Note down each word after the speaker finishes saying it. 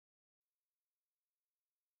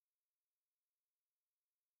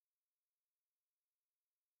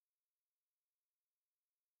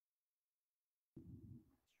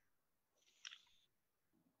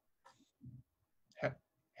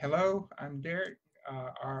Hello, I'm Derek,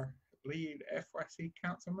 our lead FYC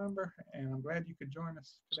council member, and I'm glad you could join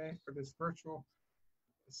us today for this virtual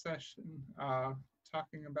session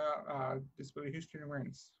talking about disability history and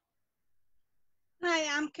awareness.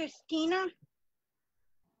 Hi, I'm Christina.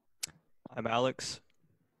 I'm Alex.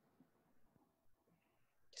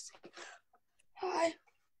 Hi,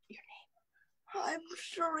 your name. I'm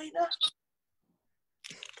Serena.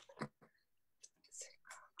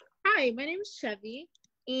 Hi, my name is Chevy,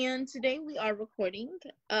 and today we are recording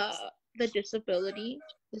the Disability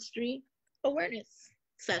History Awareness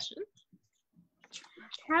session.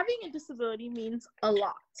 Having a disability means a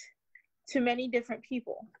lot to many different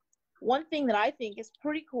people. One thing that I think is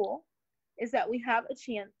pretty cool is that we have a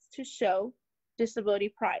chance to show disability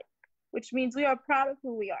pride, which means we are proud of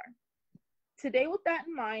who we are. Today, with that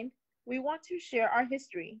in mind, we want to share our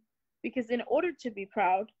history because in order to be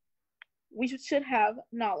proud, we should have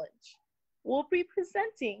knowledge. We'll be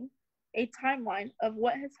presenting a timeline of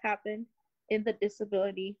what has happened in the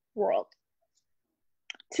disability world.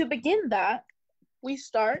 To begin that, we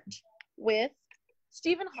start with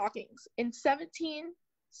Stephen Hawking. In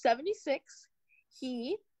 1776,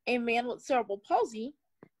 he, a man with cerebral palsy,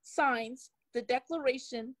 signs the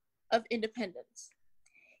Declaration of Independence.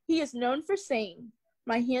 He is known for saying,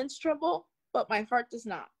 "My hands tremble, but my heart does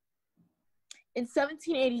not." In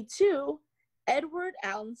 1782, Edward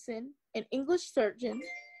Allinson, an English surgeon,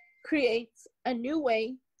 creates a new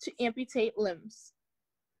way to amputate limbs.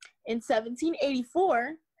 In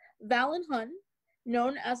 1784, Valen Hun,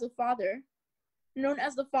 known as the father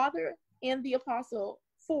and the apostle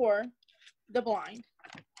for the blind.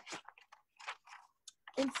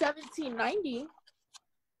 In 1790,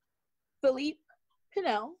 Philippe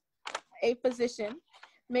Pinel, a physician,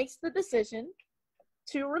 makes the decision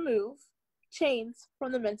to remove chains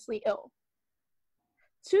from the mentally ill.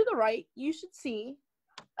 To the right, you should see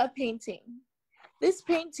a painting. This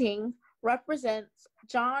painting represents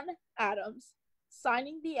John Adams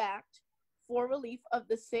signing the act for relief of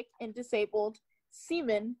the sick and disabled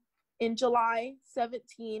seamen in July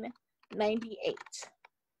 1798.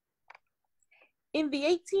 In the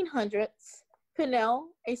 1800s,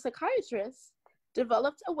 Pinel, a psychiatrist,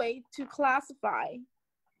 developed a way to classify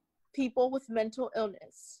people with mental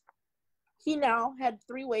illness. He now had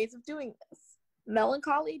 3 ways of doing this: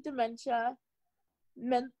 melancholy, dementia,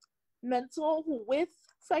 mental with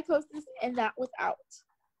psychosis, and that without.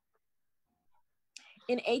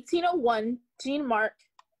 In 1801, Jean Marc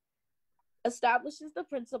establishes the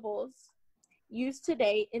principles used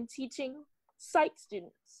today in teaching psych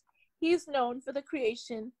students. He is known for the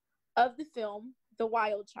creation of the film The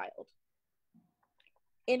Wild Child.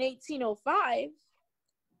 In 1805,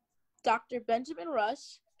 Dr. Benjamin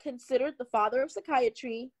Rush, considered the father of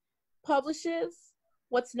psychiatry, publishes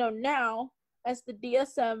what's known now as the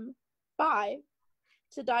DSM-5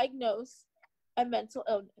 to diagnose a mental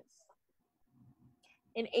illness.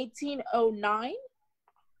 In 1809,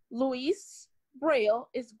 Louis Braille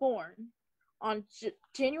is born on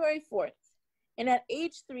January 4th, and at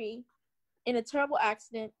age 3, in a terrible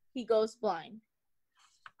accident, he goes blind.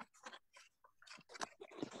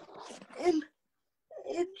 In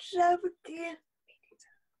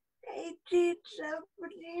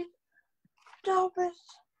 1817,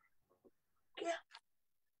 Thomas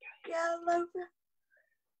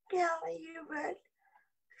Gallaudet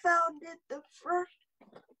founded the first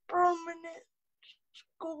permanent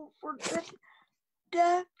school for the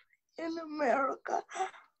deaf in America,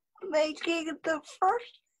 making the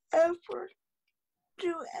first effort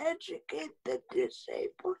to educate the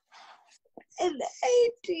disabled. In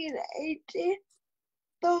 1880,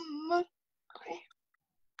 the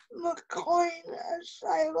McLean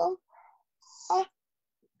Asylum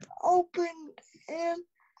opened and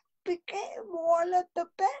became one of the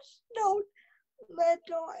best known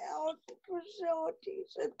mental health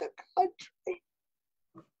facilities in the country.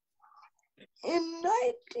 In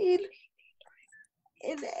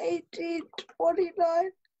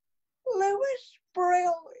 1829, Louis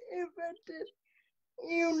Braille invented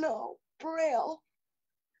Braille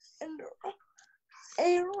and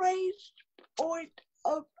a raised point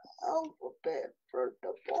of alphabet for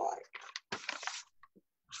the blind.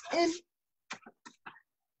 In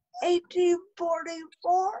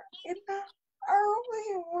 1844, in the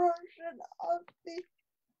early version of the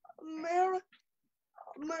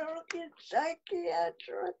American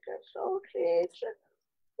Psychiatric Association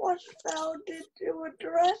was founded to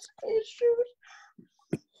address issues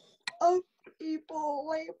of people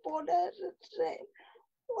labeled as insane,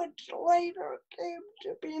 which later came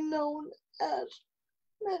to be known as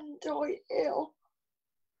mentally ill.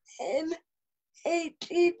 In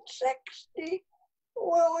 1860,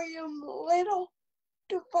 William Little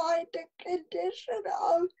defined the condition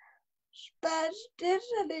of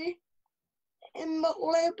spasticity in the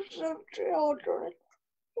limbs of children,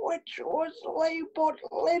 which was labeled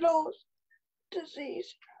Little's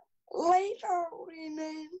disease, later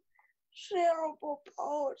renamed cerebral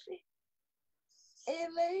palsy.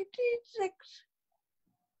 In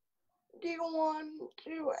 1861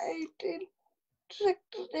 to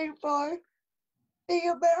 1865, the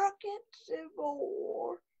American Civil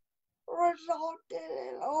War resulted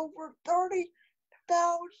in over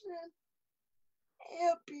 30,000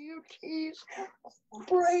 amputees,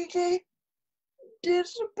 bringing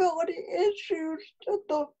disability issues to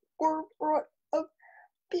the forefront of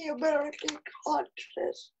the American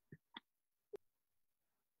consciousness.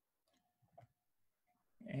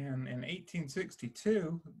 And in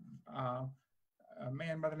 1862, a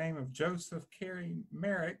man by the name of Joseph Carey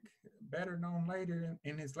Merrick, better known later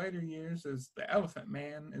in his later years as the Elephant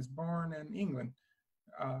Man, is born in England.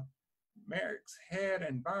 Merrick's head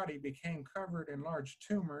and body became covered in large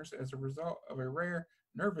tumors as a result of a rare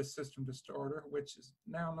nervous system disorder, which is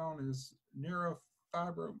now known as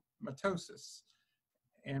neurofibromatosis.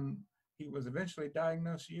 And he was eventually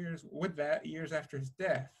diagnosed years after his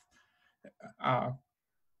death.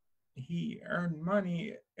 He earned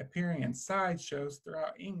money appearing in sideshows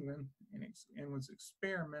throughout England and was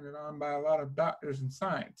experimented on by a lot of doctors and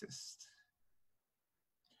scientists.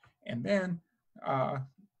 And then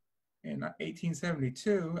in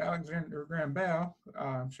 1872, Alexander Graham Bell,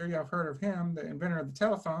 I'm sure y'all have heard of him, the inventor of the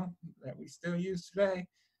telephone that we still use today.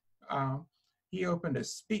 He opened a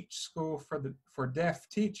speech school for deaf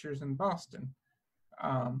teachers in Boston.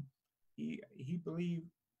 He believed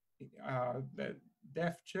that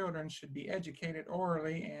deaf children should be educated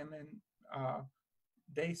orally and in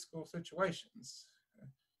day school situations.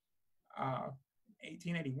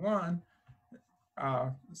 1881,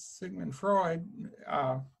 Sigmund Freud,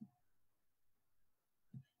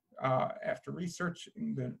 after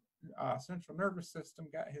researching the central nervous system,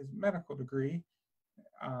 got his medical degree.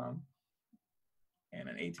 And in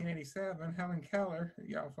 1887, Helen Keller,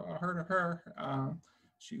 y'all heard of her,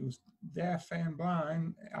 she was deaf and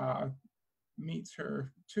blind, meets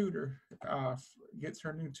her tutor, gets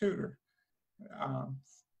her new tutor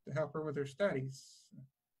to help her with her studies.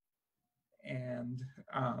 And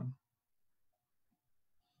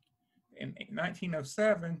in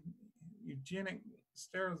 1907, eugenic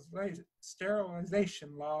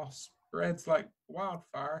sterilization law spreads like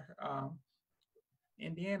wildfire.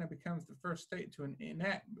 Indiana becomes the first state to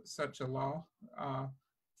enact such a law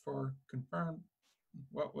for confirmed,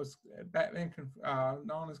 what was back then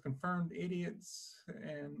known as confirmed idiots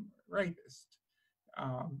and rapists.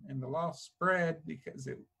 And the law spread because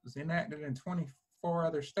it was enacted in 24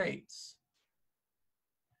 other states.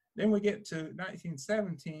 Then we get to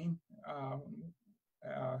 1917,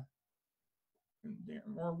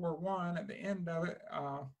 during World War I, at the end of it,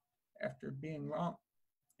 after being locked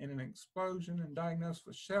in an explosion and diagnosed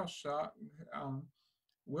with shell shock,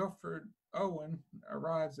 Wilfred Owen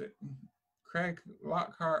arrives at Craig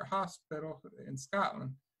Lockhart Hospital in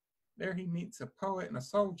Scotland. There he meets a poet and a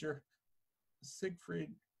soldier,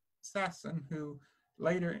 Siegfried Sassoon, who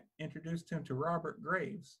later introduced him to Robert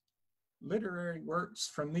Graves. Literary works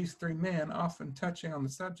from these three men, often touching on the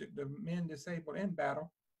subject of men disabled in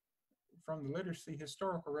battle, from the literacy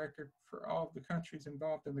historical record for all of the countries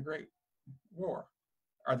involved in the Great War,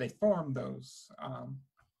 or they formed those.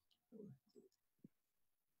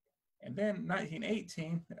 And then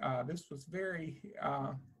 1918, this was very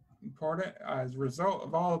important. As a result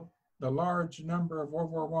of all the large number of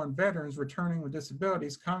World War I veterans returning with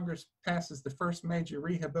disabilities, Congress passes the first major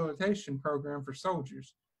rehabilitation program for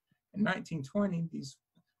soldiers. In 1920,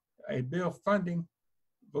 a bill funding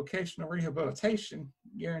vocational rehabilitation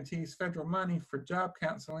guarantees federal money for job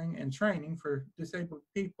counseling and training for disabled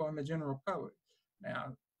people and the general public.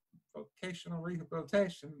 Now, vocational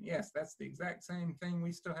rehabilitation, yes, that's the exact same thing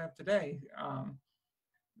we still have today,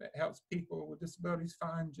 that helps people with disabilities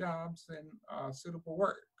find jobs and suitable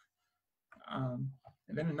work. And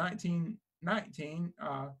then in 1919,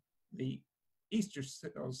 the Easter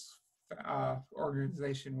Seals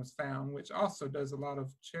organization was found, which also does a lot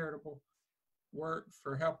of charitable work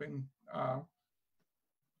for helping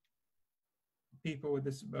people with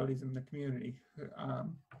disabilities in the community.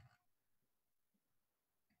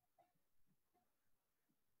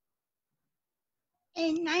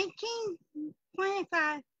 In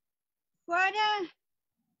 1925, Florida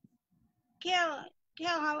Keller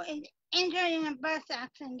is injured in a bus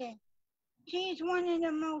accident. She is one of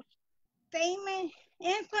the most famous,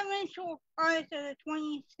 influential artists of the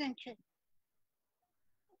 20th century.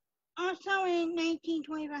 Also in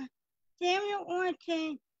 1925, Samuel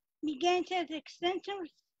Orton began his extensive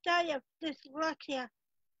study of dyslexia.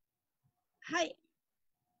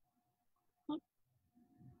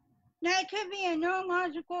 That could be a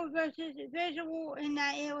neurological versus visual in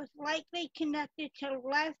that it was likely connected to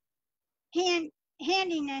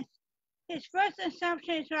left-handedness. His first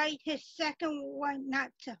assumption is right, his second one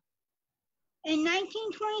not so. In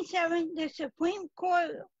 1927, the Supreme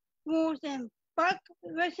Court rules in Buck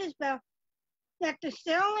versus Bell that the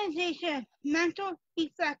sterilization of mental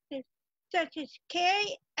defectives such as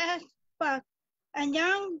Carrie S. Buck, a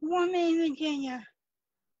young woman in Virginia,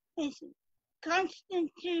 is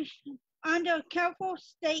constitutional under careful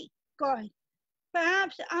state guard.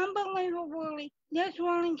 Perhaps unbelievably, this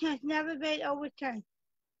ruling has never been overturned.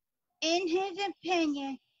 In his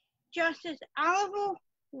opinion, Justice Oliver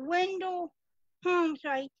Wendell Holmes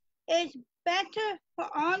writes, "It's better for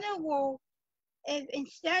all the world if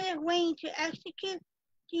instead of waiting to execute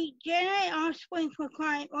degenerate offspring for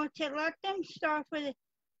crime or to let them starve for the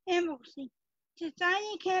imbecile,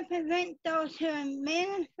 society can prevent those who are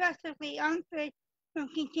manifestly unfit from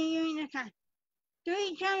continuing the crime.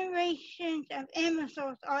 3 generations of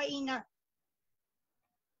imbeciles are enough."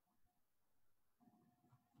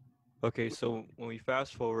 Okay, so when we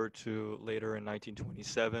fast forward to later in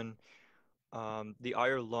 1927, the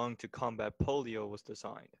iron lung to combat polio was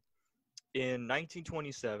designed. In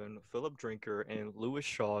 1927, Philip Drinker and Louis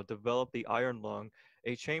Shaw developed the iron lung,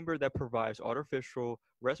 a chamber that provides artificial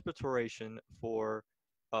respiration for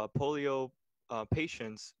polio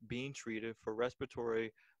patients being treated for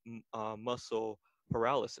respiratory muscle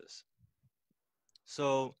paralysis.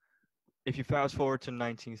 So if you fast forward to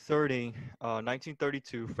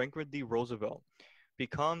 1932, Franklin D. Roosevelt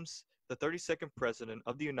becomes the 32nd president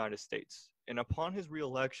of the United States. And upon his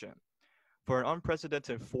reelection, for an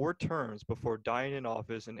unprecedented 4 terms before dying in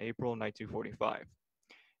office in April 1945.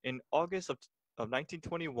 In August of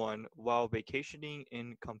 1921, while vacationing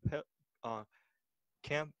in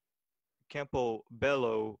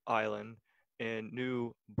Campobello Island in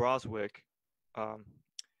New Brunswick,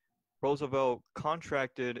 Roosevelt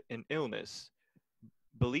contracted an illness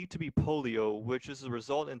believed to be polio, which is a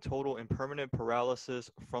result in total and permanent paralysis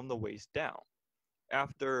from the waist down.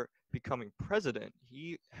 After becoming president,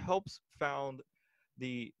 he helps found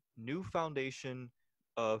the new foundation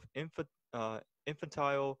of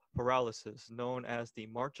infantile paralysis, known as the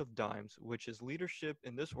March of Dimes, which his leadership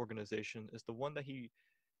in this organization is the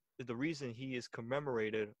reason he is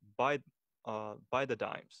commemorated by the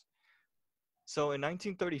Dimes. So in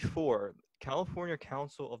 1934, California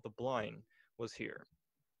Council of the Blind was here.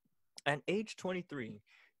 At age 23,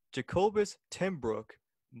 Jacobus Tenbrook,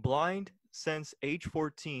 blind since age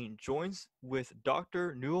 14, joins with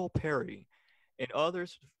Dr. Newell Perry and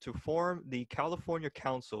others to form the California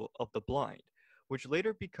Council of the Blind, which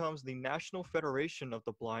later becomes the National Federation of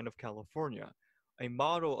the Blind of California, a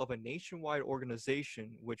model of a nationwide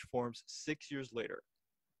organization which forms 6 years later.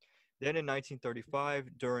 Then in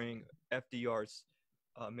 1935, during FDR's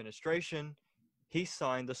administration, he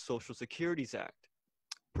signed the Social Securities Act.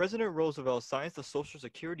 President Roosevelt signs the Social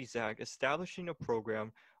Securities Act, establishing a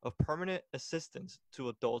program of permanent assistance to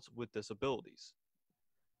adults with disabilities.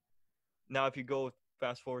 Now, if you go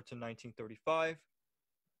fast forward to 1935,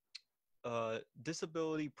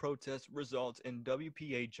 disability protest results in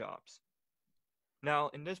WPA jobs. Now,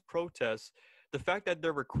 in this protest, the fact that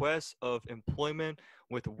their requests of employment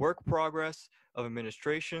with work progress of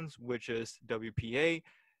administrations, which is WPA,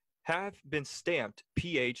 have been stamped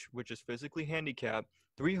PH, which is physically handicapped.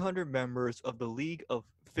 300 members of the League of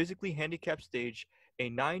Physically Handicapped stage a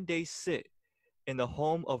 9-day sit in the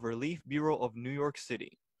home of Relief Bureau of New York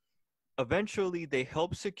City. Eventually, they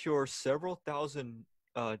helped secure several thousand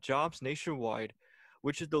jobs nationwide,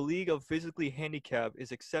 which is the League of Physically Handicapped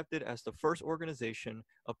is accepted as the first organization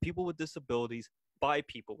of people with disabilities by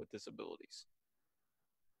people with disabilities.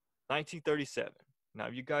 1937. Now,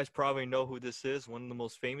 you guys probably know who this is, one of the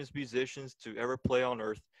most famous musicians to ever play on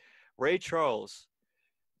earth, Ray Charles.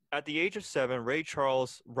 At the age of 7, Ray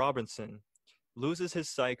Charles Robinson loses his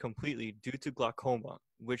sight completely due to glaucoma,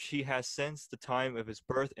 which he has since the time of his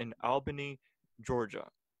birth in Albany,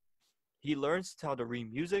 Georgia. He learns how to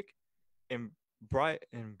read music in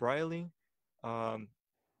Braille, and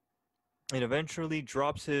eventually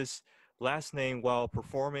drops his last name while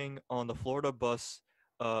performing on the Florida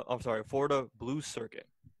Blues Circuit.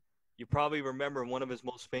 You probably remember one of his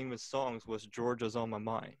most famous songs was Georgia's on My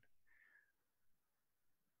Mind.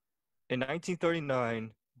 In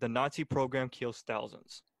 1939, the Nazi program kills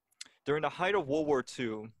thousands. During the height of World War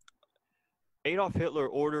II, Adolf Hitler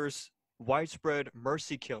orders widespread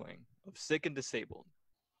mercy killing of sick and disabled.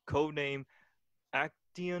 codename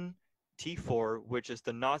Action T4, which is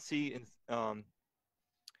the Nazi I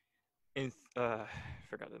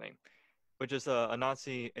forgot the name, which is a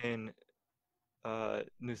Nazi in how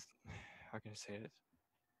can I say it?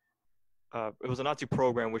 It was a Nazi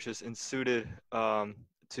program which is instituted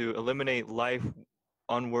to eliminate life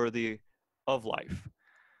unworthy of life.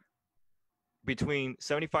 Between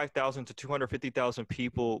 75,000 to 250,000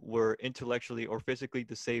 people were intellectually or physically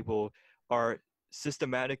disabled, are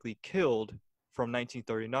systematically killed from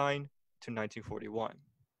 1939 to 1941.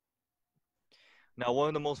 Now, one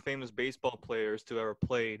of the most famous baseball players to ever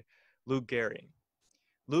played, Lou Gehrig.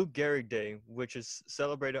 Lou Gehrig Day, which is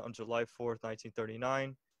celebrated on July 4th,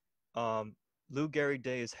 1939. Lou Gehrig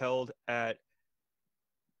Day is held at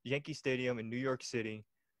Yankee Stadium in New York City,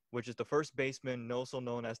 which is the first baseman, also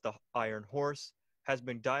known as the Iron Horse, has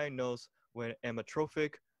been diagnosed with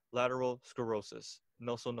amyotrophic lateral sclerosis,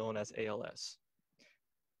 also known as ALS.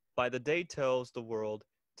 By the day tells the world,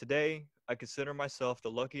 today I consider myself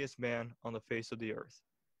the luckiest man on the face of the earth.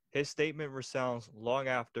 His statement resounds long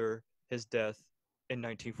after his death in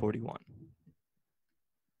 1941.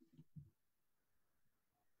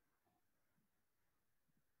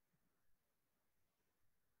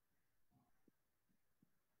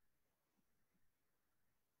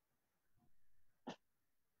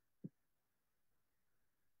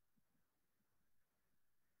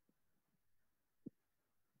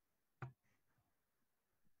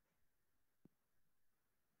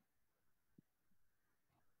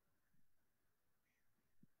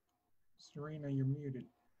 Serena, you're muted.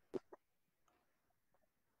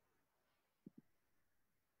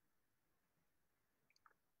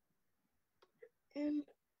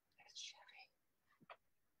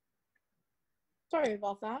 Sorry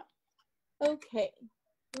about that. Okay,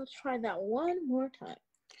 let's try that one more time.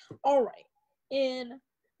 All right. In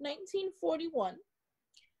 1941,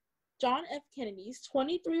 John F. Kennedy's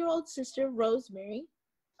 23-year-old sister, Rosemary,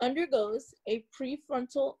 undergoes a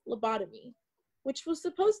prefrontal lobotomy, which was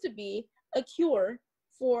supposed to be a cure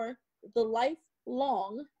for the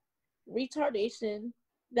lifelong retardation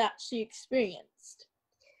that she experienced.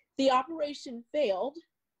 The operation failed,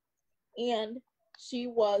 and she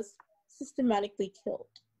was systematically killed.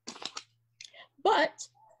 But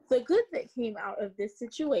the good that came out of this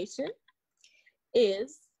situation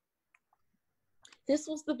is this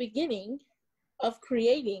was the beginning of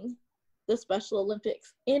creating the Special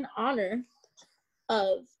Olympics in honor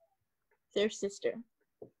of their sister.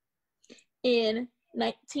 In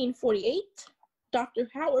 1948, Dr.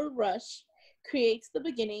 Howard Rush creates the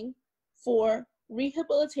beginning for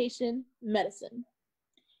rehabilitation medicine.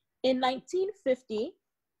 In 1950,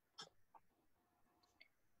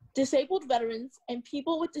 disabled veterans and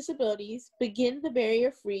people with disabilities begin the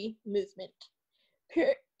barrier-free movement.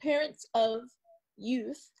 Parents of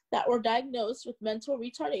youth that were diagnosed with mental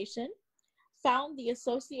retardation found the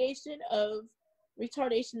Association of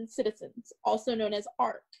Retardation Citizens, also known as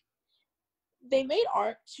ARC. They made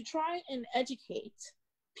ARC to try and educate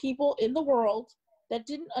people in the world that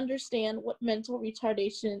didn't understand what mental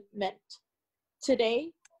retardation meant.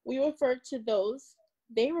 Today, we refer to those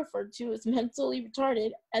they referred to as mentally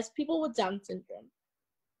retarded as people with Down syndrome.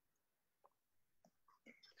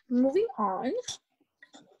 Moving on.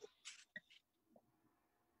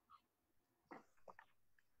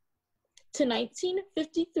 To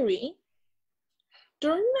 1953,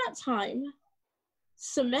 during that time,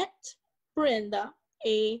 Samet Brenda,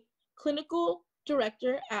 a clinical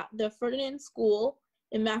director at the Ferdinand School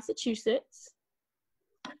in Massachusetts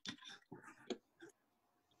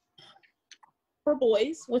for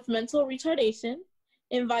boys with mental retardation,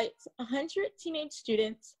 invites 100 teenage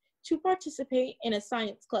students to participate in a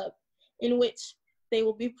science club in which they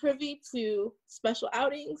will be privy to special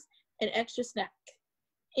outings and extra snack.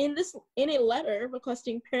 In a letter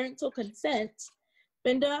requesting parental consent,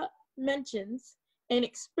 Brenda mentions an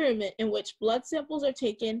experiment in which blood samples are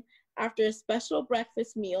taken after a special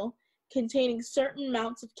breakfast meal containing certain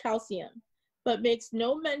amounts of calcium, but makes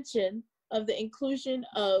no mention of the inclusion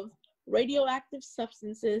of radioactive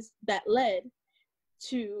substances that they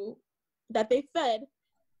fed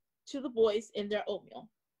to the boys in their oatmeal.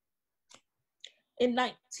 In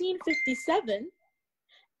 1957,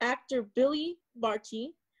 actor Billy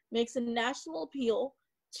Barty makes a national appeal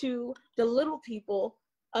to the little people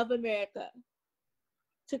of America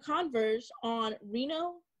to converge on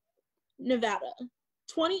Reno, Nevada.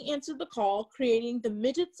 20 answered the call, creating the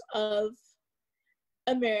Midgets of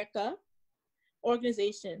America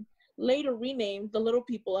organization, later renamed the Little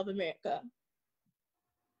People of America.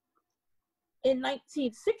 In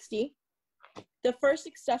 1960, the first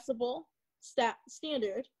accessible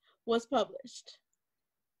standard was published.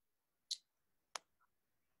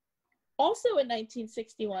 Also in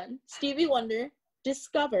 1961, Stevie Wonder was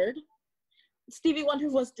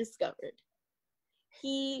discovered.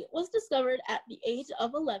 He was discovered at the age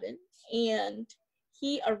of 11, and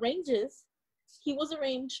he was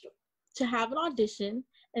arranged to have an audition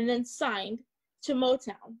and then signed to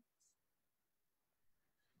Motown.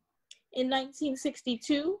 In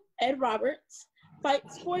 1962, Ed Roberts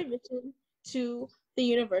fights for admission to the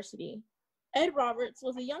university. Ed Roberts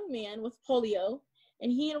was a young man with polio,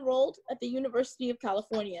 and he enrolled at the University of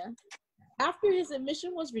California. After his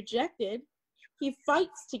admission was rejected, he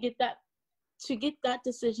fights to get that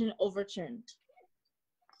decision overturned.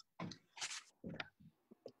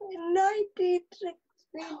 In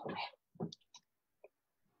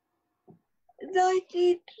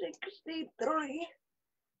 1963,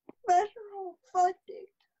 federal funding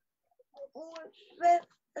was set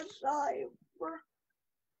aside for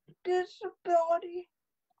disability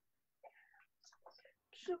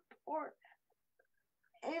support.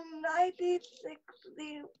 In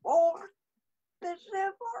 1964, the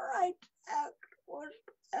Civil Rights Act was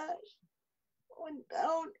passed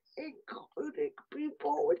without including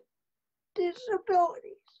people with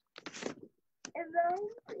disabilities. In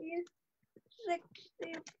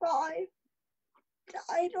 1965,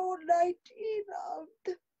 Title 19 of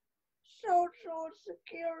the Social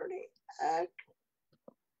Security Act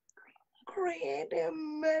created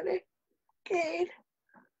Medicaid,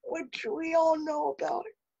 which we all know about.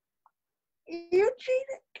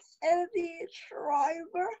 Eugene Kennedy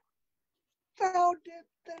Shriver founded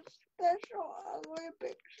the Special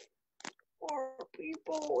Olympics for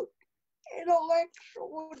people with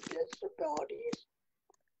intellectual disabilities.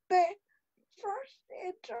 The first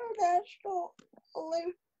international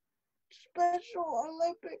Special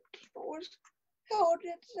Olympics was held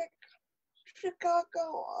in Chicago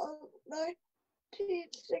in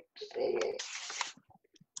 1968.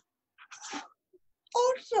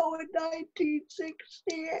 Also in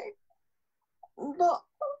 1968, the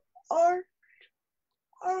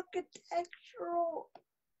Architectural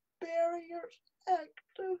Barriers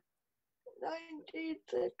Act of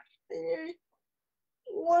 1968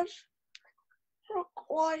 was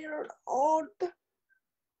required all the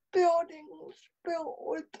buildings built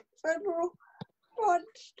with federal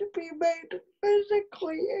funds to be made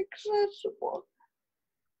physically accessible.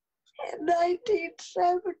 In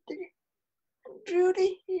 1970,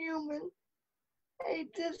 Judy Heumann, a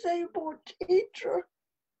disabled teacher,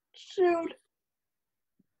 sued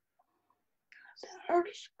her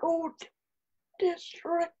school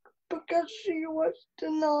district because she was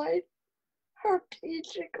denied her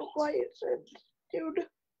teaching license due to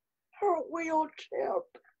her wheelchair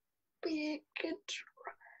being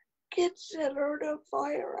considered a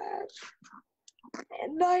fire hazard.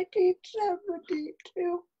 In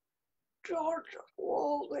 1972, George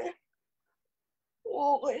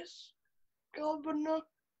Wallace, governor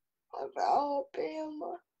of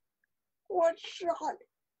Alabama, was shot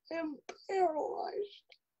and paralyzed.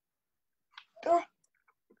 The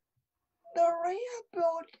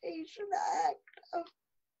Rehabilitation Act of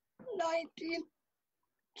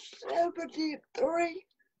 1973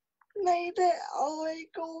 made it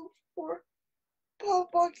illegal for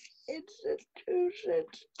public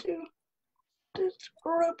institutions to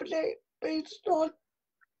discriminate based on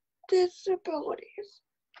disabilities.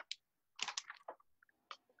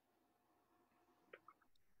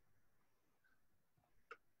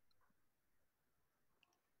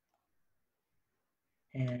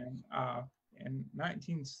 And in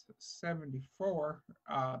 1974,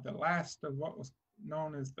 the last of what was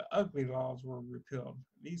known as the ugly laws were repealed.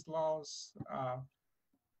 These laws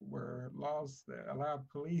were laws that allowed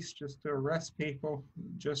police just to arrest people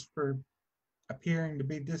just for appearing to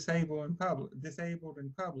be disabled in public,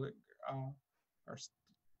 or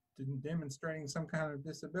demonstrating some kind of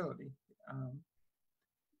disability.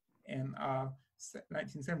 In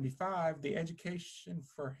 1975, the Education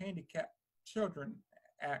for Handicapped Children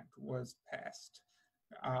Act was passed.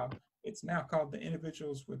 It's now called the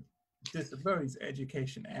Individuals with Disabilities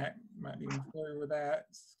Education Act. You might be familiar with that,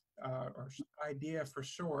 or IDEA for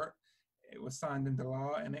short. It was signed into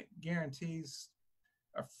law, and it guarantees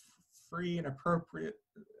a free and appropriate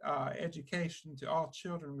education to all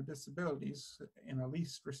children with disabilities in a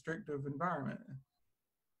least restrictive environment.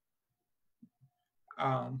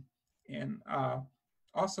 And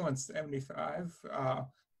also in 75,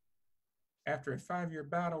 after a 5-year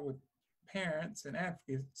battle with parents and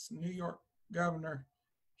advocates, New York Governor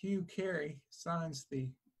Hugh Carey signs the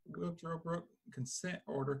Willowbrook Consent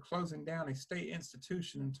Order, closing down a state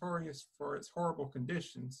institution notorious for its horrible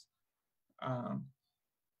conditions.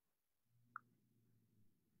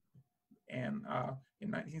 And in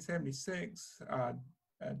 1976, a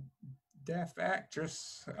deaf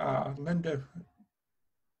actress, Linda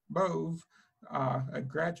Bove, a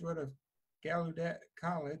graduate of Gallaudet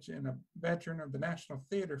College and a veteran of the National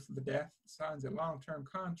Theater for the Deaf, signs a long-term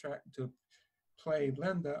contract to play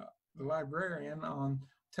Linda, the librarian, on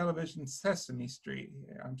television Sesame Street.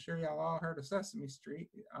 I'm sure y'all all heard of Sesame Street.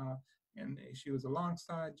 And she was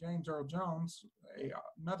alongside James Earl Jones,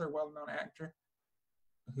 another well-known actor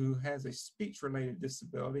who has a speech-related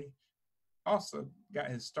disability, also got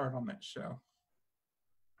his start on that show.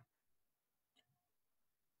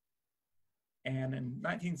 And in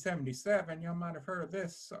 1977, y'all might have heard of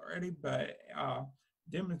this already, but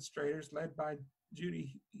demonstrators led by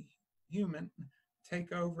Judy Heumann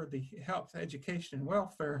take over the Health, Education, and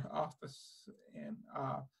Welfare Office in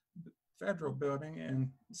federal building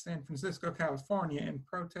in San Francisco, California, in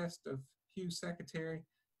protest of Hughes' secretary's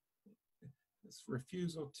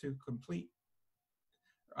refusal to complete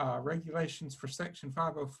regulations for Section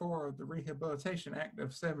 504 of the Rehabilitation Act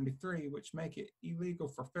of '73, which make it illegal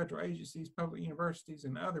for federal agencies, public universities,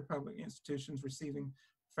 and other public institutions receiving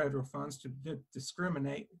federal funds to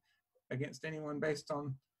discriminate against anyone based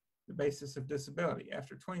on the basis of disability.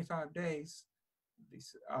 After 25 days,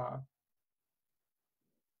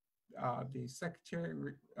 the secretary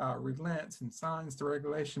relents and signs the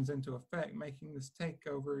regulations into effect, making this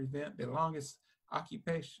takeover event the longest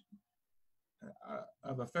occupation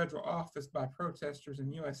of a federal office by protesters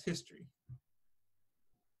in U.S. history.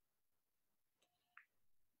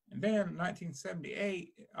 And then in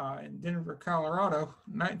 1978, in Denver, Colorado,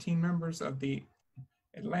 19 members of the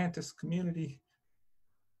Atlantis Community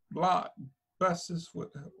Block buses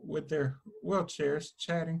with their wheelchairs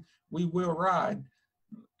chanting, "We will ride,"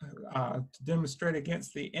 to demonstrate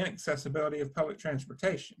against the inaccessibility of public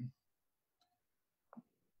transportation.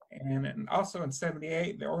 And also in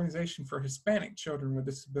 '78, the Organization for Hispanic Children with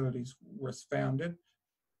Disabilities was founded.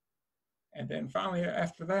 And then finally,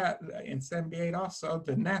 after that, in '78 also,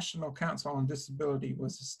 the National Council on Disability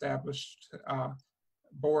was established,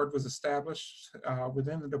 board was established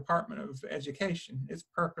within the Department of Education. Its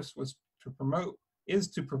purpose was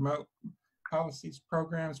is to promote policies,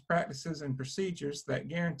 programs, practices, and procedures that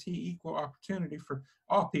guarantee equal opportunity for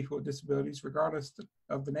all people with disabilities, regardless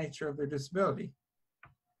of the nature of their disability.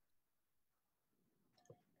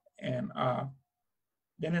 And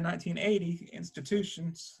then in 1980,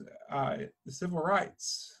 institutions, the Civil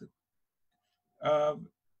Rights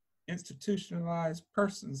Institutionalized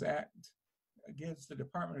Persons Act gives the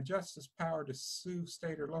Department of Justice power to sue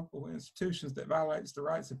state or local institutions that violates the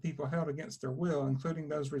rights of people held against their will, including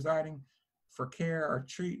those residing for care or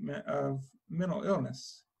treatment of mental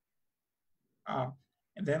illness. And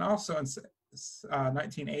then also in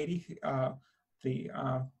 1980, a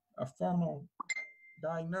formal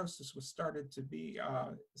diagnosis was started to be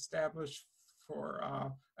established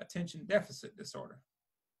for attention deficit disorder.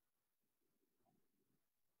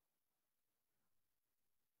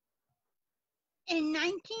 In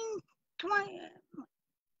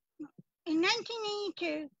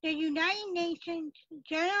 1982, the United Nations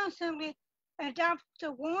General Assembly adopted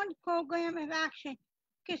the World Program of Action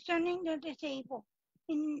concerning the disabled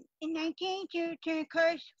in 1982 to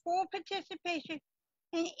encourage full participation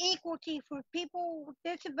and equality for people with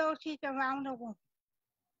disabilities around the world.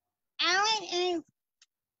 Allen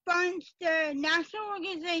funds the National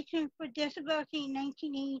Organization for Disability in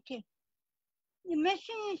 1982. The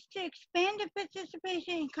mission is to expand the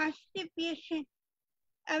participation and contribution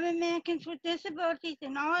of Americans with disabilities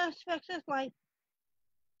in all aspects of life,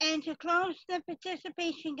 and to close the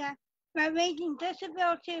participation gap by raising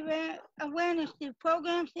disability awareness through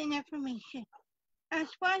programs and information.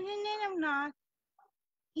 As president of NOD,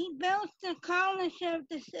 he built the coalition of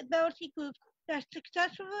disability groups that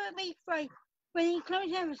successfully fight for the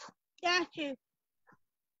inclusion of a statue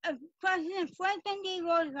of President Franklin D.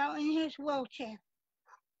 Roosevelt in his wheelchair.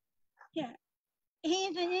 Yeah. He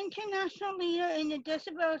is an international leader in the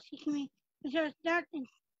disability community, which was started in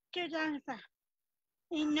 2005.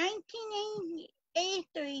 In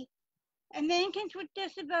 1983, Americans with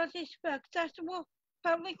Disabilities for Accessible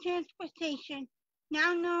Public Transportation,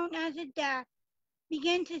 now known as ADAPT,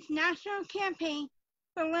 begins its national campaign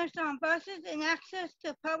for lifts on buses and access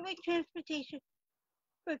to public transportation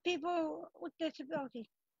for people with disabilities.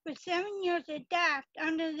 For 7 years, ADAPT,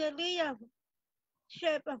 under the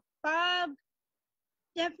leadership of Bob,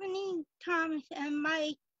 Stephanie Thomas, and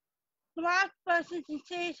Mike, blocked buses in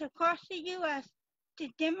cities across the U.S. to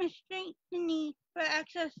demonstrate the need for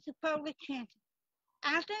access to public transit.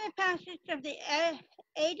 After the passage of the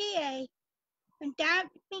ADA, ADAPT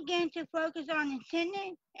began to focus on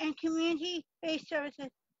attendant and community-based services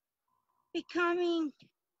becoming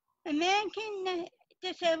American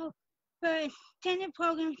Disabled for Attendant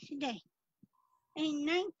Programs today. In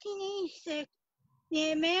 1986,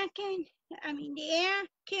 the Air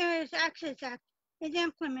Carriers Access Act is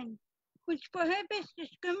implemented, which prohibits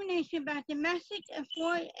discrimination by domestic and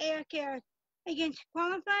foreign air carriers against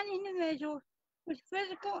qualified individuals with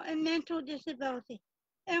physical and mental disabilities.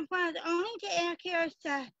 It applies only to air carrier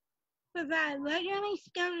staff provide regularly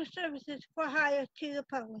scheduled services for hire to the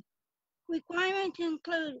public. Requirements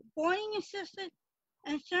include boarding assistance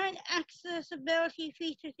and certain accessibility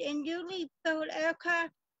features in newly built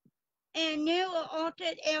aircraft and new or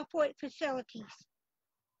altered airport facilities.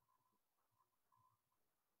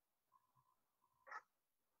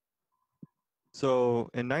 So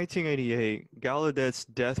in 1988, Gallaudet's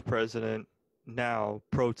death president now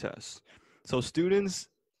protests. So students,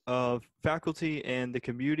 faculty, and the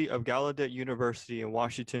community of Gallaudet University in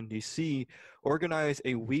Washington, D.C. organized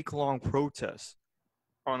a week-long protest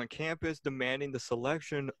on a campus demanding the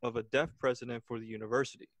selection of a deaf president for the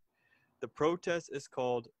university. The protest is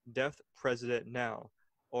called Deaf President Now,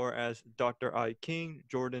 or as Dr. I. King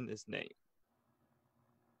Jordan is named.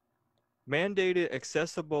 Mandated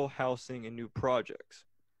accessible housing and new projects.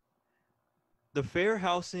 The Fair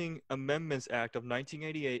Housing Amendments Act of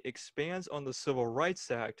 1988 expands on the Civil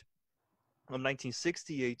Rights Act of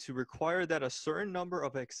 1968 to require that a certain number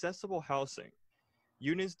of accessible housing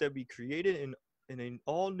units that be created in an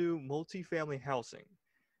all-new multifamily housing.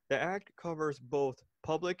 The act covers both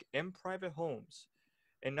public and private homes,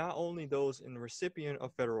 and not only those in the recipient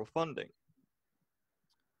of federal funding.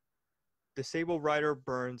 Disabled writer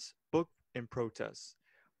burns book in protest.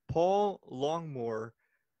 Paul Longmore,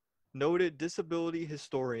 noted disability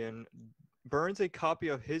historian, burns a copy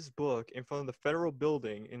of his book in front of the federal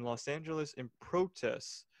building in Los Angeles in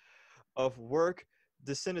protest of work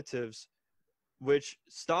disincentives, which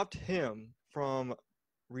stopped him from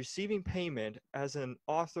receiving payment as an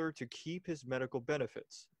author to keep his medical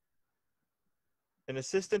benefits. An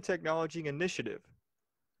Assistant Technology Initiative.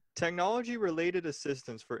 Technology-related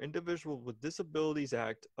assistance for individuals with disabilities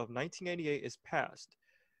Act of 1988 is passed.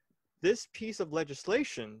 This piece of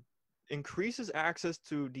legislation increases access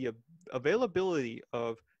to the availability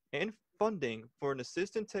of and funding for an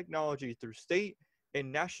assistant technology through state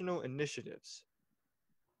and national initiatives.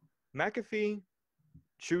 McAfee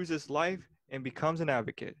chooses life and becomes an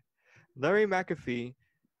advocate. Larry McAfee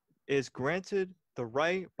is granted the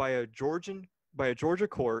right by a Georgia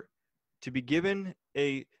court to be given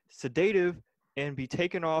a sedative and be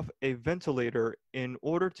taken off a ventilator in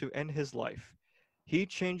order to end his life. He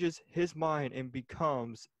changes his mind and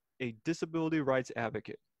becomes a disability rights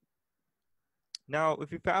advocate. Now,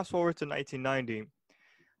 if you fast forward to 1990,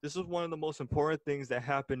 this was one of the most important things that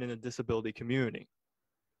happened in the disability community.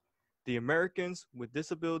 The Americans with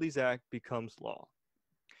Disabilities Act becomes law.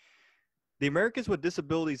 The Americans with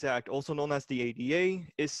Disabilities Act, also known as the ADA,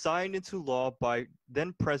 is signed into law by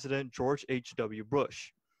then President George H.W.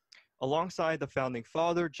 Bush, alongside the founding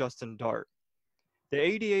father, Justin Dart. The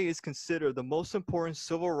ADA is considered the most important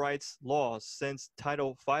civil rights law since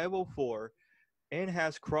Title 504 and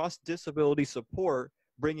has cross-disability support,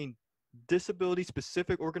 bringing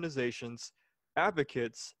disability-specific organizations,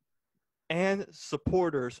 advocates, and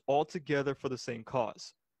supporters all together for the same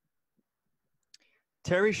cause.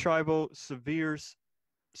 Terry Schiavo suffers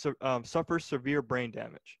severe brain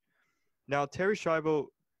damage. Now, Terry Schiavo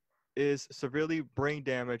is severely brain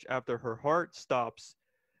damaged after her heart stops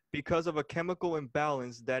because of a chemical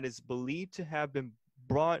imbalance that is believed to have been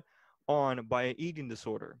brought on by an eating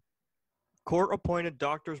disorder. Court-appointed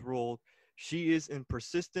doctors ruled she is in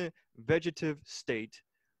persistent vegetative state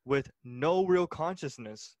with no real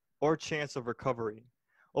consciousness or chance of recovery.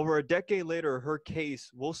 Over a decade later, her case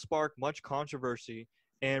will spark much controversy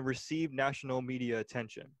and receive national media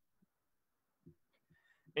attention.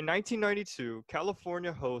 In 1992,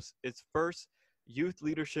 California hosts its first Youth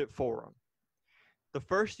Leadership Forum. The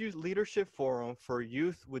first Youth Leadership Forum for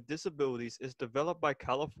Youth with Disabilities is developed by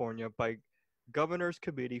California by Governor's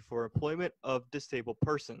Committee for Employment of Disabled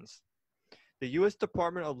Persons. The U.S.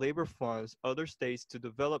 Department of Labor funds other states to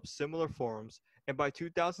develop similar forums, and by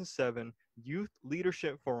 2007, youth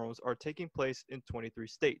leadership forums are taking place in 23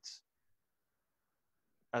 states,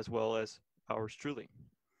 as well as ours truly.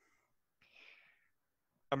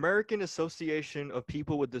 American Association of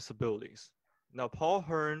People with Disabilities. Now, Paul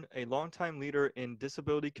Hearn, a longtime leader in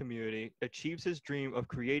disability community, achieves his dream of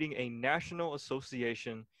creating a national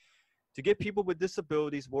association to give people with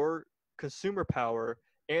disabilities more consumer power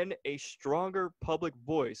and a stronger public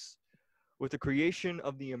voice with the creation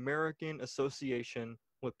of the American Association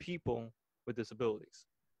with People with Disabilities.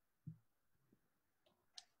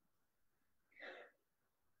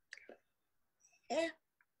 In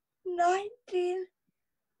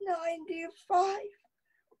 1995,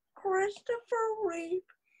 Christopher Reeve,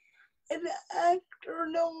 an actor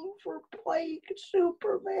known for playing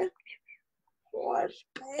Superman, was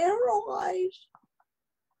paralyzed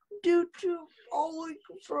due to falling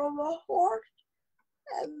from a horse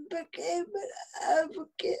and became an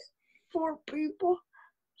advocate for people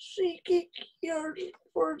seeking cures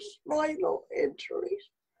for spinal injuries.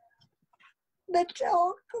 The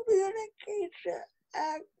Telecommunication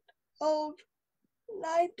Act of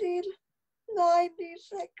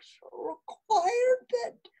 1996 required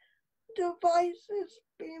that devices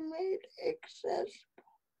be made accessible.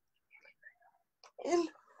 In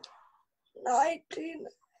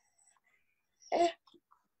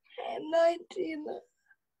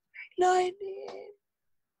 1998,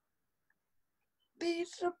 the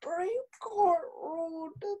Supreme Court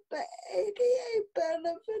ruled that the ADA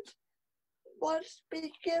benefits must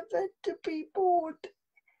be given to people with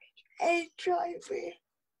HIV.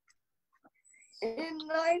 In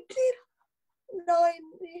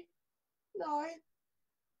 1999,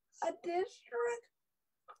 a district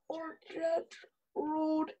court judge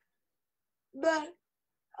ruled that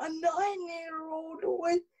a 9-year-old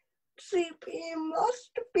with CP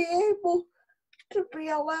must be able to be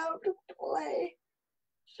allowed to play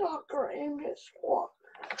soccer in his squad.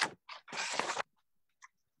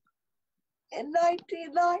 In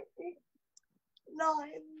 1999,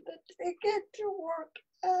 the Ticket to Work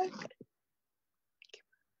Act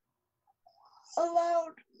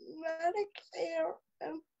allowed Medicare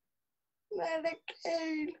and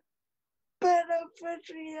Medicaid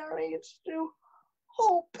beneficiaries to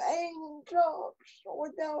hold paying jobs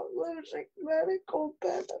without losing medical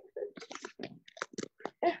benefits.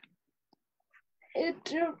 In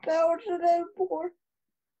 2004,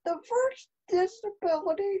 the first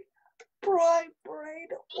disability pride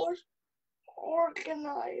parade was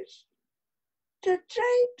organized to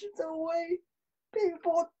change the way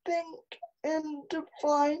people think and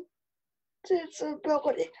define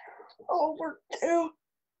disability. Over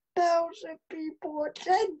 2,000 people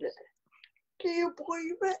attended. Can you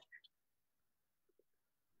believe it?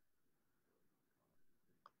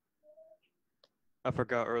 I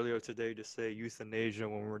forgot earlier today to say euthanasia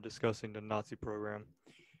when we were discussing the Nazi program.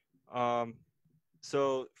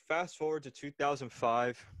 So fast forward to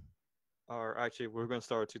 2005, or actually we're going to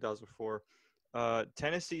start with 2004.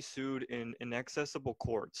 Tennessee sued in inaccessible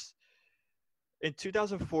courts. In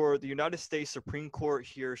 2004, the United States Supreme Court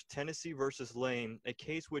hears Tennessee versus Lane, a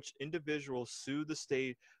case which individuals sued the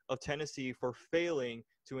state of Tennessee for failing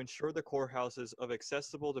to ensure the courthouses are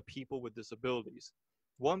accessible to people with disabilities.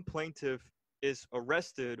 One plaintiff is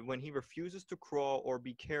arrested when he refuses to crawl or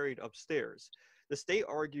be carried upstairs. The state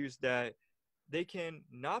argues that they can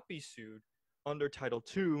not be sued under Title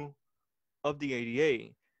II of the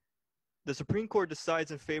ADA. The Supreme Court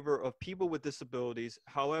decides in favor of people with disabilities,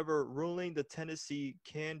 however, ruling that Tennessee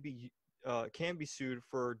can be sued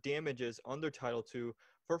for damages under Title II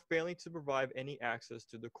for failing to provide any access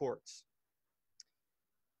to the courts.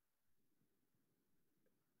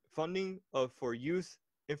 Funding for youth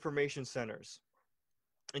information centers.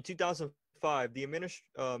 In 2005, the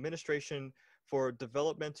Administration for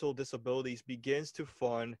Developmental Disabilities begins to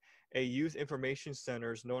fund a youth information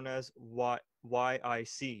centers known as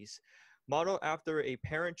YICs. Modeled after a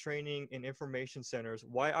parent training and information centers,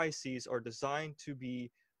 YICs are designed to be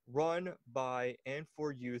run by and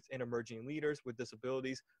for youth and emerging leaders with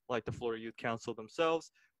disabilities, like the Florida Youth Council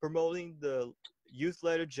themselves, promoting the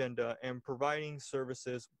youth-led agenda and providing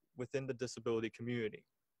services within the disability community.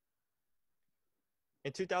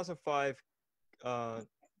 In 2005,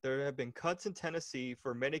 there have been cuts in Tennessee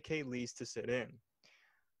for Medicaid leads to sit in.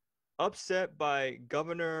 Upset by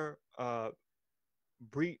Governor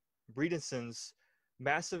Breedenson's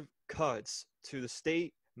massive cuts to the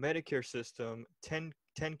state Medicare system,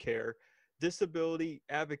 TennCare, disability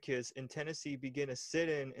advocates in Tennessee began a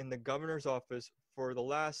sit-in the governor's office for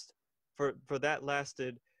that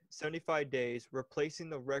lasted 75 days, replacing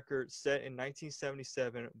the record set in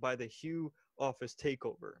 1977 by the Hugh office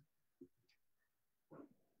takeover.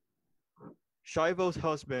 Schiavo's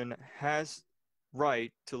husband has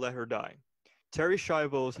right to let her die. Terry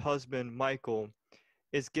Schiavo's husband, Michael,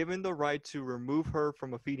 is given the right to remove her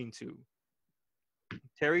from a feeding tube.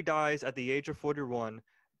 Terry dies at the age of 41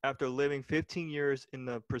 after living 15 years in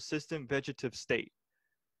the persistent vegetative state.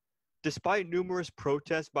 Despite numerous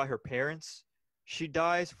protests by her parents, she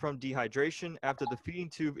dies from dehydration after the feeding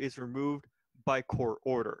tube is removed by court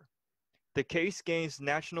order. The case gains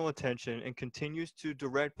national attention and continues to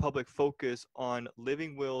direct public focus on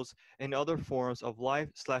living wills and other forms of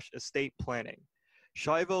life/estate planning.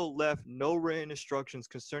 Shivo left no written instructions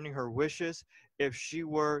concerning her wishes if she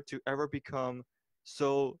were to ever become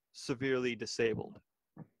so severely disabled.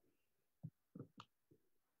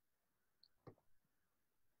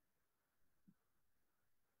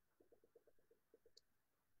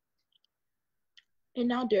 And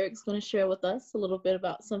now Derek's going to share with us a little bit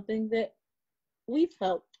about something that we've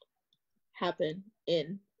helped happen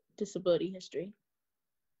in disability history.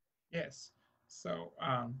 Yes. So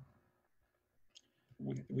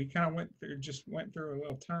we kind of went through a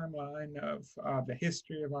little timeline of the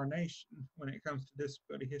history of our nation when it comes to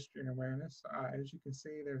disability history and awareness. As you can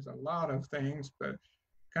see, there's a lot of things, but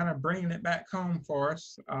kind of bringing it back home for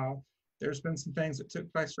us, there's been some things that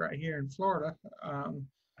took place right here in Florida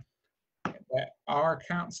that our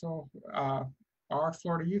council, our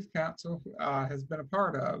Florida Youth Council has been a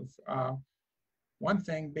part of. One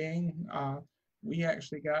thing being, we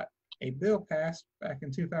actually got a bill passed back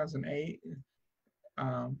in 2008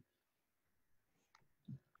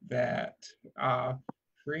 that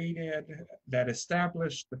that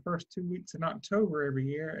established the first 2 weeks in October every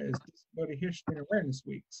year as Disability History and Awareness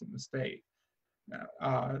Weeks in the state.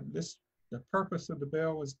 Now, the purpose of the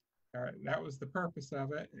bill was, that was the purpose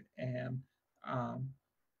of it, and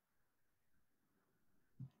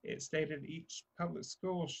it stated each public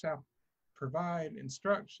school shall provide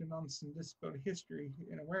instruction on some disability history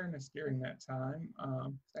and awareness during that time.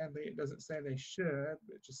 Sadly, it doesn't say they should,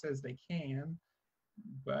 it just says they can.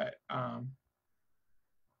 But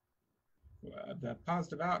the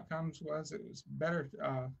positive outcomes was it was better,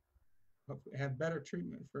 had better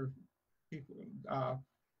treatment for people,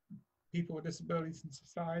 people with disabilities in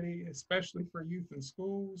society, especially for youth in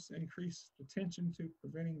schools, increased attention to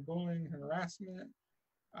preventing bullying and harassment,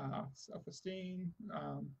 self-esteem,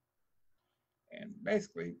 and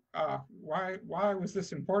basically, why was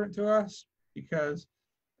this important to us? Because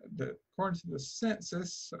according to the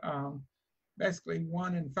census, basically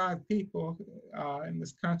 1 in 5 people in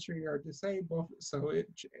this country are disabled. So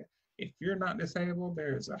if you're not disabled,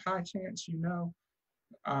 there's a high chance you know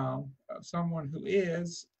of someone who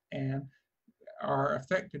is and are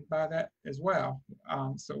affected by that as well.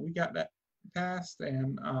 So we got that passed,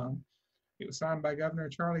 and it was signed by Governor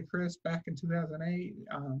Charlie Crist back in 2008.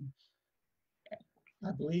 I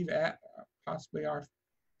believe at possibly our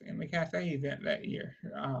Family Cafe event that year.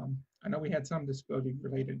 I know we had some disability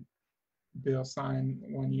related bill signed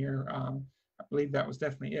one year. I believe that was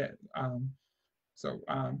definitely it. So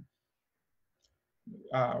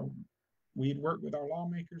we'd worked with our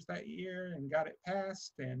lawmakers that year and got it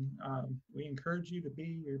passed. And we encourage you to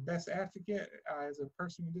be your best advocate as a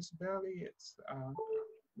person with disability. It's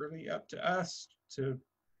really up to us to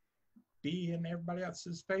be in everybody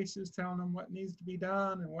else's faces, telling them what needs to be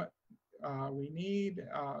done and what we need,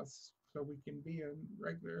 so we can be a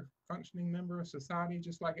regular functioning member of society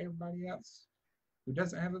just like everybody else who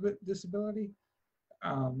doesn't have a disability.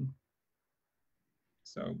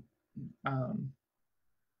 So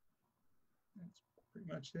that's pretty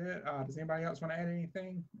much it. Does anybody else want to add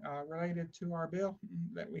anything related to our bill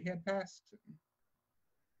that we had passed?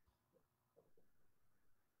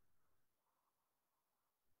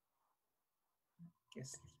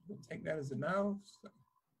 Guess we'll take that as a no. So.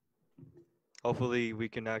 Hopefully we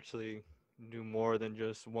can actually do more than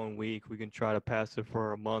just 1 week. We can try to pass it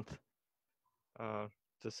for a month to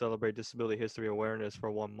celebrate disability history awareness for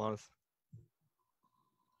 1 month.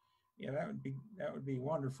 Yeah, that would be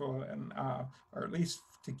wonderful, and or at least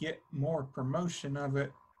to get more promotion of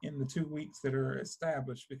it in the 2 weeks that are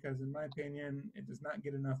established, because in my opinion, it does not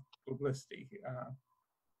get enough publicity.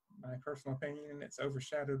 My personal opinion, it's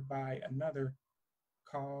overshadowed by another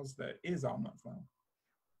cause that is all month long.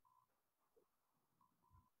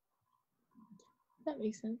 That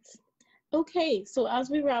makes sense. Okay, so as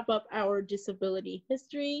we wrap up our disability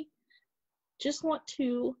history, just want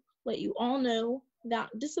to let you all know that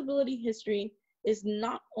disability history is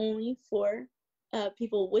not only for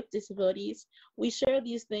people with disabilities. We share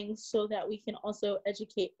these things so that we can also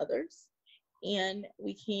educate others, and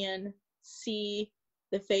we can see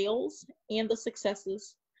the fails and the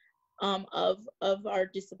successes of our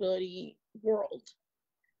disability world.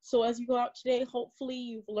 So as you go out today, hopefully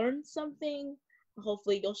you've learned something.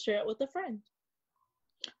 Hopefully you'll share it with a friend.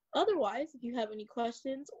 Otherwise, if you have any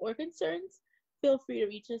questions or concerns, feel free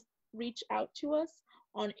to reach out to us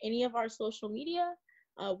on any of our social media.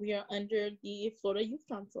 We are under the Florida Youth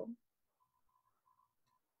Council.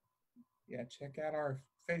 Yeah, check out our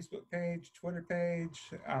Facebook page, Twitter page,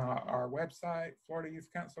 our website,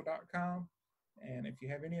 floridayouthcouncil.com. And if you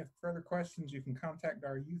have any further questions, you can contact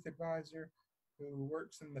our youth advisor who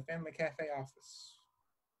works in the Family Cafe office.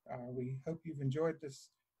 We hope you've enjoyed this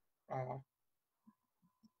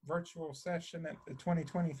virtual session at the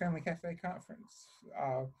 2020 Family Cafe Conference.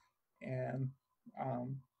 And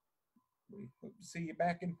we hope to see you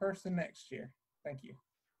back in person next year. Thank you.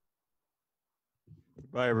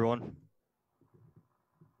 Bye, everyone.